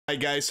Hi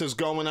guys, what's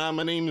going on?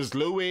 My name is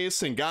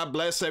Louis, and God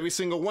bless every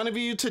single one of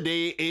you.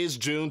 Today is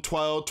June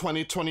 12,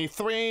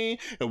 2023,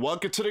 and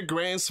welcome to the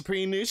Grand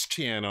Supreme News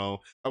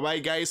channel.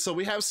 Alright guys, so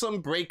we have some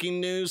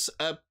breaking news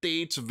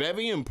updates,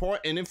 very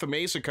important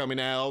information coming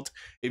out.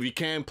 If you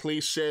can,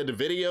 please share the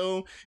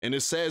video. And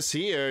it says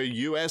here,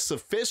 U.S.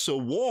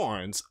 official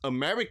warns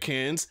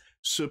Americans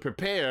should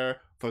prepare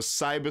for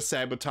cyber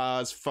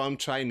sabotage from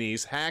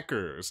Chinese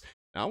hackers.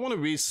 Now, I want to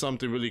read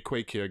something really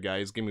quick here,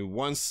 guys. Give me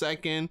 1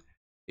 second.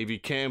 If you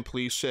can,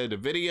 please share the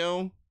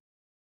video.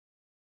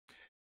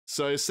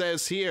 So it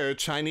says here,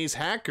 Chinese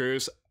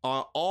hackers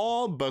are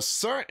all but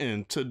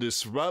certain to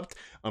disrupt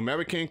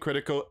American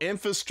critical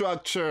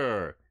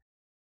infrastructure.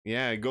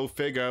 Yeah, go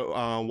figure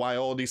why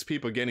all these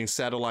people are getting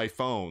satellite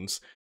phones.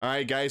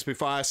 Alright guys,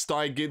 before I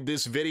start, give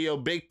this video a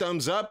big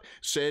thumbs up.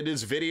 Share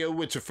this video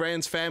with your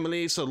friends,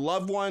 families, or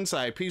loved ones.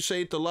 I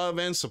appreciate the love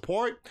and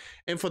support.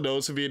 And for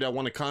those of you that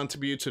want to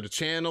contribute to the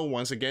channel,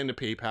 once again, the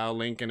PayPal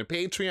link and the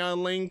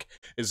Patreon link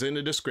is in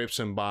the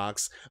description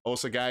box.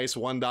 Also guys,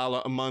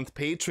 $1 a month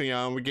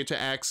Patreon, we get you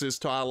access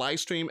to our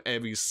live stream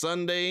every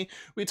Sunday.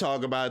 We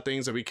talk about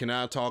things that we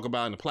cannot talk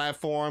about on the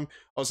platform.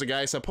 Also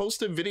guys, I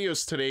posted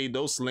videos today.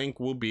 Those links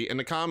will be in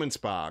the comments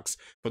box.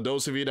 For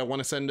those of you that want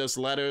to send us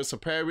letters or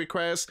prayer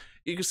requests,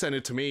 you can send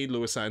it to me,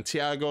 Louis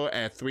Santiago,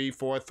 at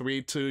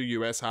 3432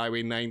 US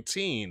Highway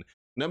 19,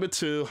 number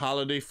 2,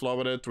 Holiday,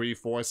 Florida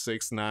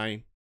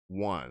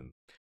 34691.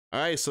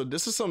 Alright, so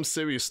this is some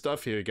serious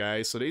stuff here,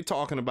 guys. So they're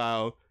talking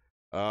about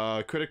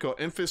critical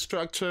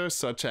infrastructure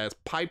such as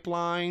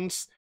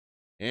pipelines.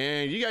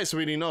 And you guys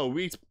already know,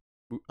 these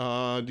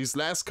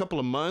last couple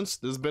of months,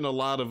 there's been a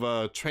lot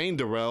of train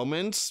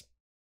derailments.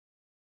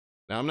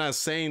 Now, I'm not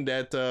saying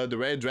that the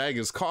Red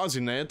Dragon is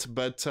causing it,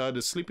 but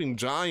the sleeping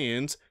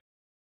giants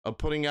are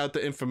putting out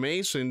the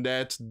information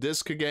that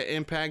this could get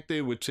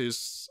impacted, which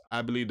is,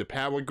 I believe, the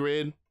power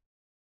grid.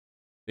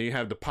 Then you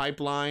have the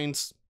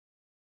pipelines,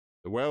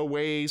 the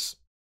railways,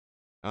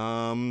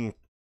 in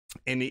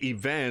the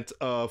event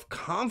of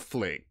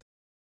conflict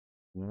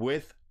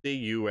with the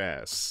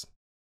U.S.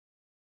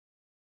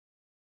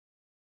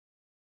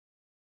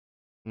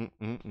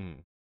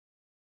 And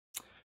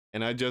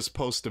I just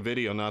posted a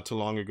video not too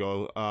long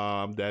ago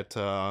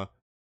that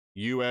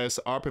U.S.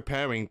 are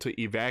preparing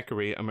to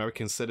evacuate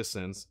American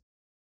citizens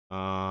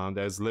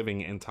that's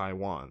living in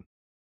Taiwan.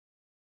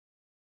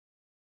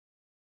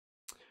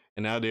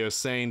 And now they're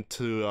saying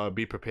to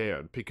be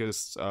prepared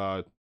because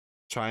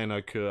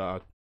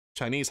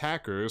Chinese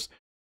hackers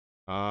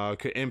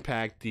could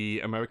impact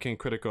the American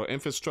critical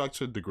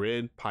infrastructure, the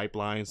grid,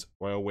 pipelines,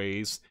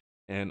 railways,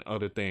 and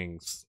other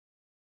things.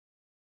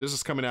 This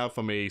is coming out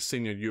from a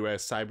senior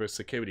U.S.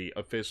 cybersecurity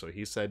official.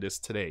 He said this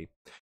today.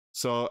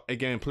 So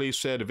again, please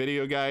share the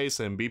video, guys,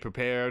 and be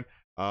prepared.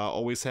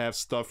 Always have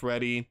stuff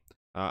ready.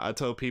 I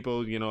tell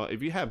people, you know,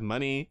 if you have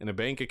money in a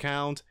bank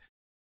account,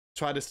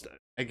 try to,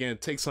 again,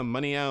 take some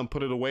money out and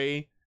put it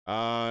away.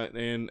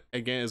 And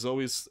again, it's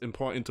always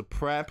important to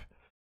prep.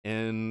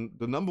 And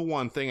the number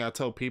one thing I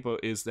tell people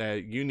is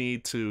that you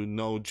need to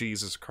know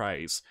Jesus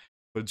Christ.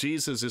 But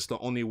Jesus is the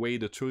only way,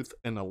 the truth,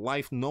 and the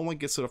life. No one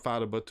gets to the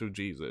Father but through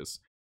Jesus.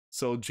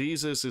 So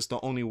Jesus is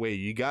the only way.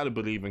 You got to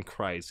believe in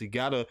Christ. You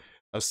got to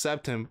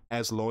accept him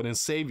as Lord and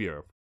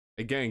Savior.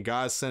 Again,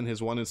 God sent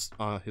his one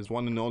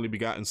and only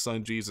begotten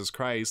Son, Jesus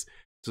Christ,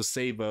 to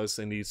save us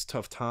in these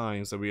tough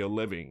times that we are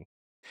living.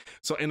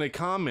 So in a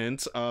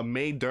comment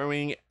made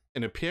during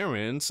an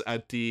appearance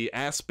at the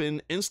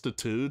Aspen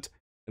Institute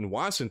in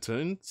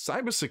Washington,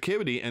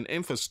 Cybersecurity and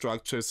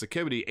Infrastructure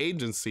Security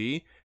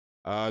Agency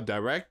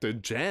Director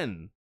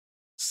Jen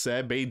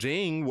said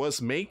Beijing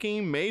was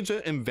making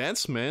major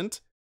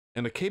investment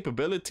in the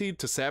capability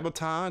to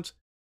sabotage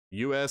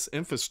U.S.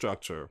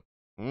 infrastructure.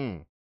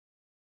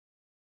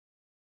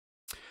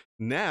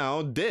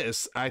 Now,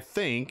 this, I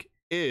think,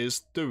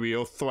 is the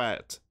real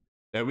threat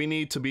that we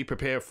need to be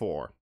prepared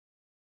for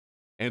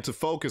and to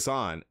focus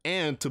on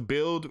and to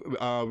build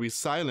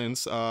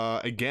resilience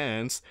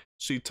against,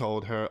 she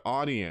told her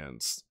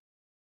audience.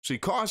 She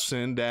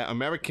cautioned that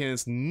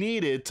Americans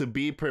needed to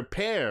be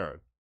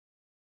prepared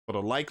for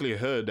the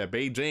likelihood that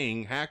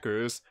Beijing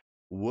hackers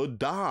would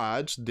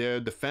dodge their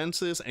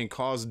defenses and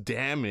cause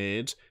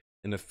damage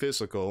in the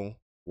physical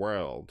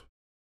world.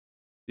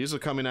 These are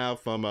coming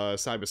out from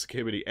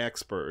cybersecurity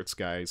experts,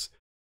 guys.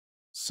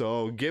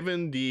 So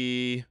given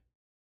the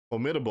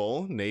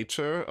formidable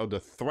nature of the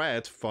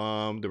threat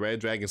from the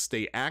Red Dragon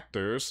state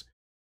actors,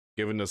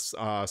 given the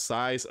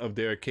size of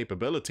their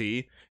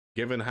capability,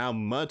 given how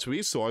much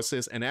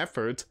resources and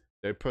effort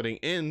they're putting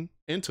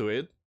into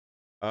it,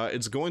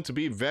 it's going to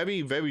be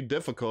very, very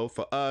difficult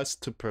for us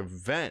to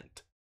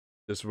prevent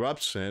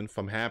disruption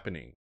from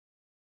happening.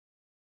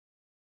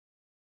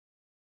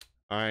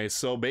 All right,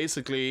 so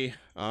basically,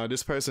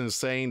 this person is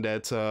saying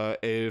that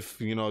if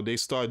they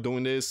start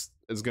doing this,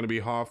 it's going to be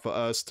hard for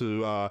us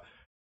to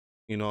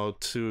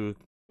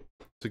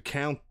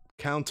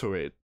counter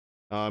it.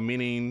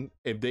 Meaning,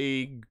 if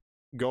they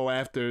go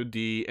after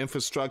the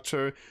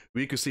infrastructure,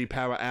 we could see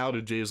power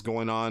outages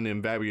going on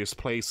in various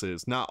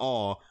places. Not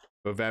all,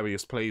 for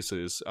various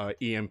places,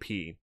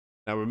 EMP.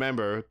 Now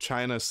remember,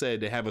 China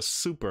said they have a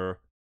super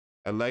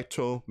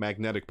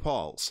electromagnetic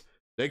pulse.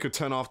 They could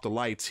turn off the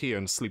lights here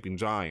in Sleeping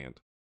Giant.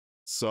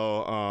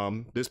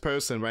 So this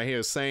person right here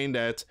is saying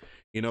that,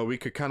 you know, we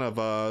could kind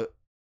of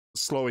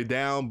slow it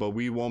down, but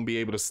we won't be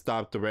able to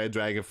stop the Red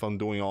Dragon from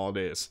doing all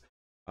this.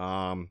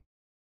 So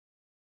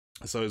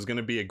it's going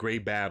to be a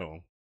great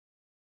battle.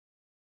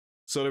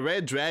 So the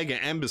Red Dragon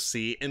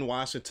Embassy in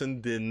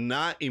Washington did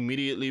not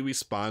immediately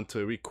respond to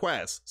a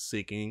request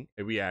seeking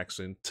a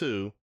reaction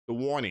to the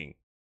warning.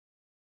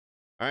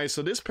 All right,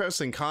 so this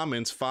person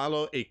comments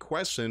follow a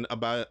question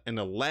about an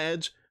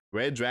alleged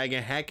Red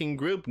Dragon hacking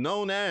group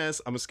known as,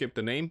 I'm gonna skip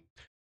the name,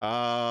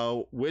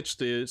 which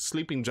the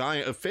Sleeping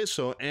Giant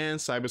official and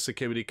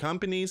cybersecurity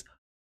companies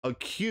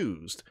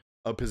accused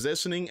of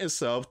positioning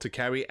itself to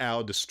carry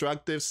out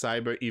destructive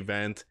cyber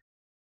event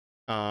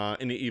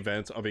in the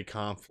event of a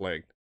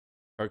conflict.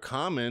 Her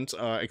comment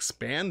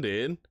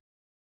expanded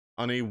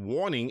on a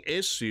warning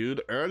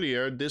issued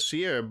earlier this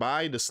year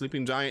by the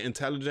Sleeping Giant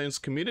intelligence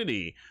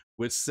community,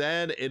 which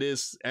said it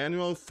is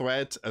annual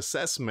threat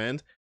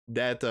assessment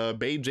that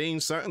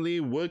Beijing certainly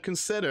would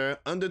consider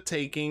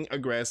undertaking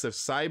aggressive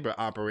cyber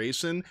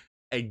operation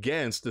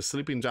against the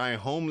Sleeping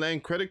Giant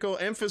homeland critical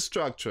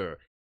infrastructure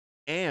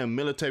and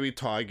military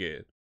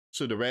target.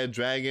 Should the Red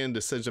Dragon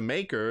decision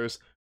makers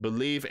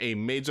believe a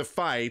major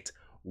fight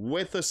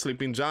with the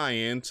Sleeping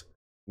Giant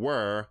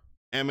were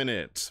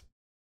imminent.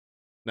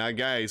 Now,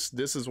 guys,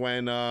 this is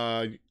when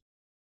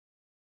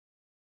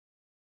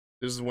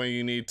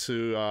you need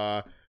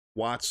to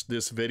watch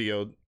this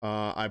video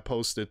I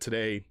posted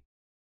today.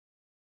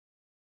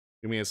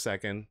 Give me a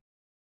second.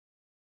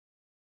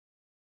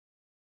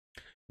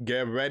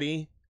 Get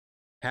ready,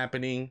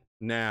 happening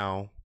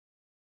now.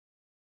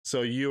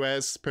 So,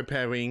 U.S.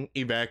 preparing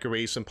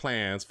evacuation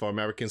plans for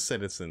American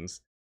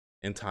citizens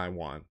in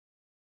Taiwan.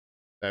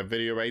 That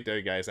video right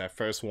there, guys, that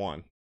first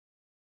one.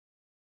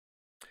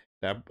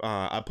 That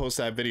I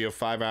posted that video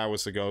 5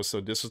 hours ago, so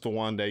this is the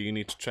one that you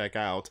need to check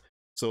out.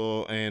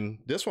 So, and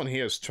this one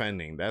here is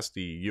trending. That's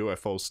the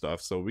UFO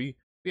stuff. So we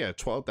had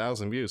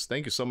 12,000 views.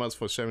 Thank you so much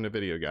for sharing the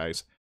video,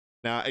 guys.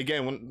 Now,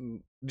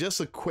 again,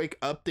 just a quick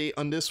update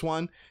on this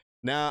one.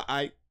 Now,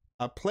 I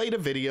played a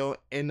video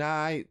and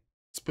I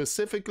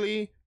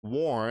specifically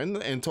warned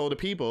and told the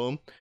people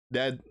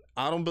that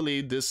I don't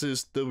believe this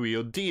is the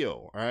real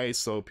deal. All right,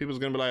 so people's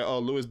gonna be like, "Oh,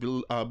 Louis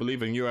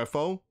believe in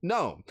UFO?"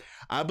 No,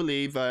 I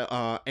believe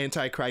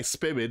Antichrist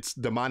spirits,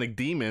 demonic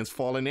demons,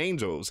 fallen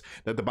angels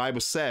that the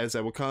Bible says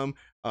that will come.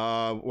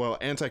 Well,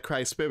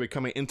 Antichrist spirit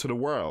coming into the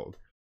world.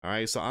 All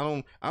right, so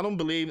I don't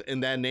believe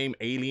in that name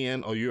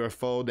alien or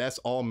UFO. That's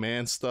all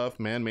man stuff,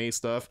 man-made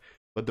stuff.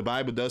 But the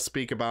Bible does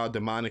speak about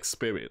demonic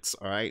spirits.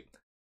 All right.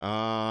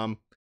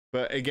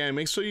 But again,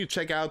 make sure you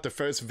check out the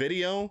first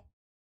video.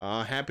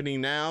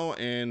 Happening now,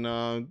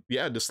 and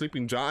yeah, the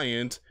Sleeping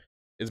Giant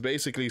is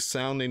basically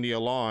sounding the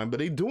alarm, but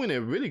they're doing it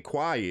really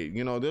quiet.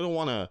 You know, they don't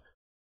want to,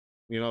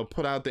 you know,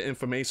 put out the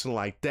information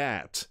like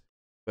that.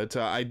 But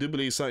I do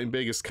believe something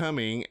big is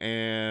coming,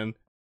 and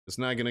it's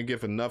not gonna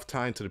give enough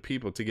time to the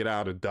people to get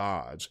out of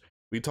Dodge.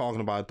 We're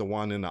talking about the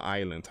one in the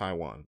island,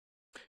 Taiwan.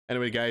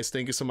 Anyway, guys,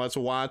 thank you so much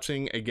for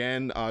watching.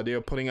 Again,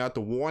 they're putting out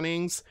the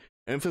warnings.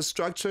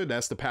 Infrastructure,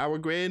 that's the power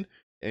grid,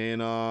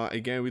 and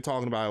again, we're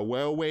talking about a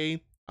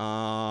railway.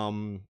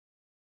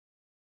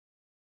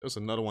 There's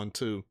another one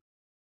too.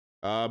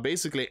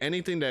 Basically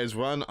anything that is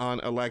run on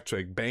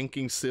electric,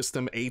 banking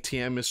system,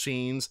 ATM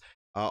machines,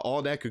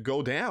 all that could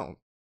go down.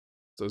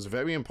 So it's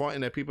very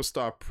important that people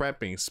start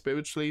prepping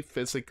spiritually,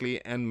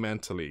 physically, and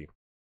mentally.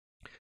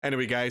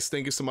 Anyway, guys,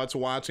 thank you so much for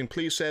watching.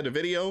 Please share the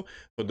video.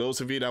 For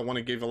those of you that want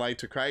to give a life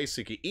to Christ,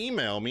 you can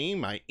email me.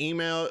 My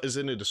email is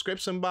in the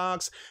description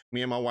box.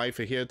 Me and my wife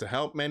are here to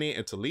help many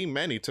and to lead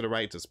many to the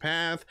righteous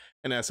path,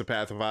 and that's the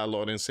path of our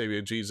Lord and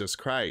Savior Jesus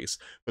Christ.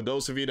 For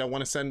those of you that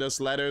want to send us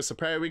letters or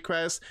prayer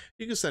requests,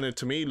 you can send it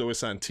to me, Louis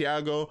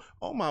Santiago,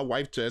 or my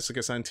wife,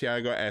 Jessica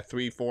Santiago, at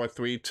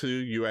 3432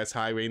 US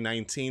Highway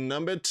 19,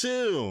 number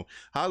 2,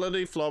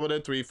 Holiday, Florida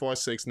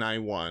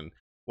 34691.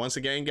 Once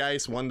again,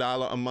 guys,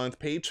 $1 a month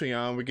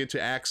Patreon. We get you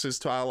access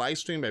to our live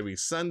stream every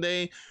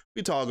Sunday.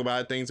 We talk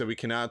about things that we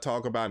cannot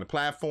talk about on the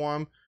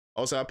platform.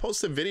 Also, I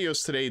posted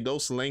videos today.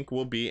 Those links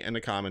will be in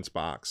the comments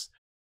box.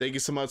 Thank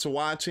you so much for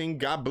watching.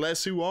 God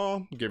bless you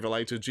all. Give your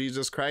life to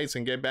Jesus Christ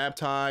and get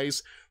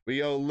baptized.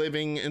 We are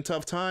living in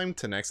tough time.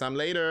 Till next time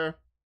later.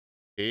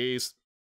 Peace.